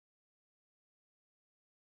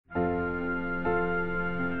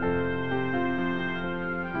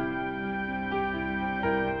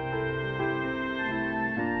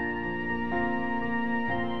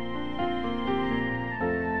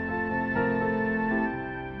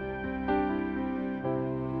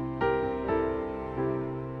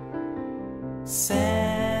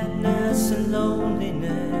Sadness and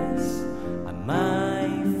loneliness are my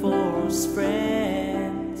forced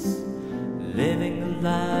friends, living a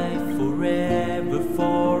life forever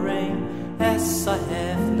foreign as I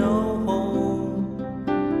have no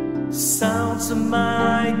home. Sounds of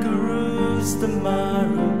my guru's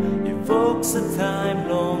damaru evokes a time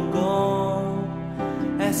long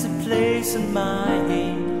gone, as it plays in my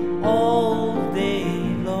head all day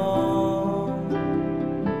long.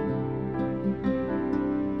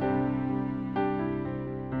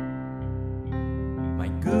 My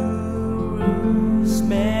guru's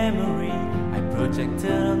memory I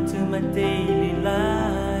projected onto my daily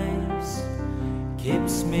lives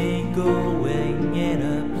keeps me going in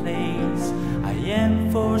a place I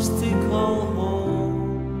am forced to call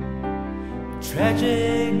home.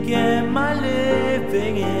 Tragic am I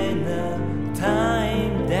living in a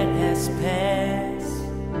time that has passed,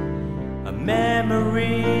 a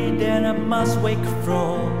memory that I must wake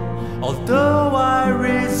from, although I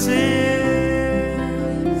resist.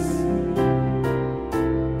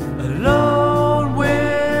 Alone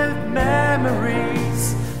with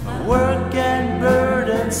memories, my work and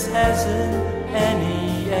burdens hasn't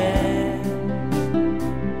any end.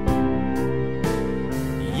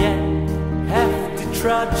 Yet have to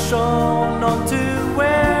trudge on to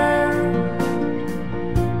where?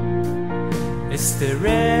 Is there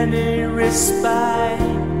any respite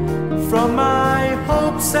from my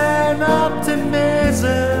hopes and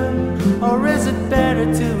optimism? Or is it better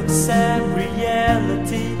to accept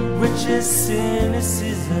reality, which is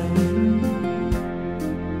cynicism?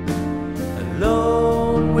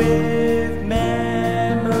 Alone with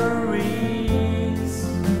memories,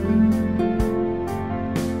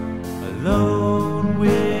 alone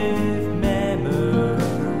with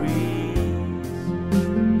memories.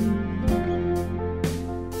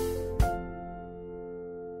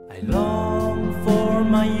 I long for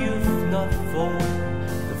my youth, not for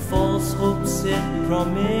the false hopes it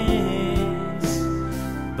promised,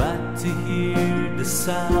 but to hear the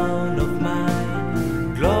sound of my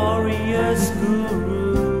glorious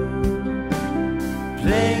guru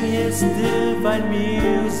playing his divine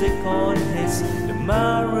music on his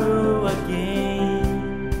damaru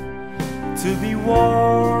again, to be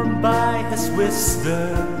warmed by his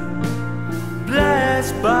wisdom,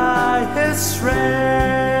 blessed by his strength.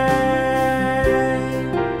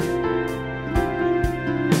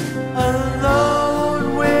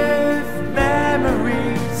 Alone with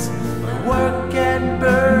memories, my work and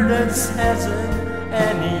burdens hasn't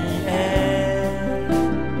any end.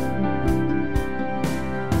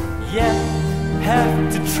 Yet have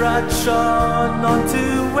to trudge on to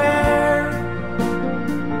where?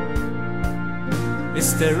 Is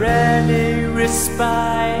there any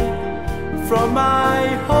respite from my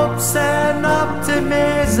hopes and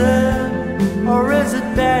optimism? Or is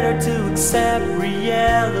it better to accept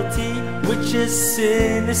reality, which is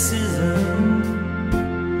cynicism?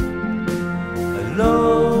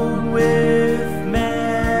 Alone with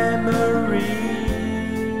memories,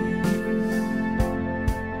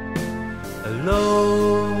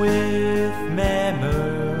 alone with memories.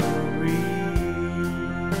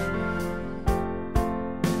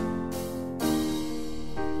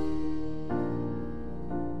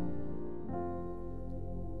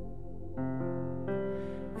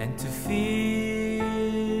 And to feel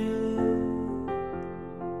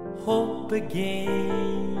hope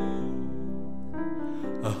again,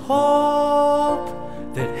 a hope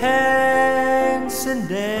that hangs in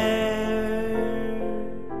there,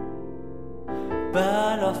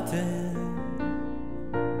 but often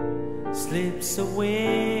slips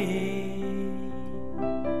away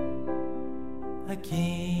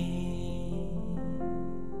again.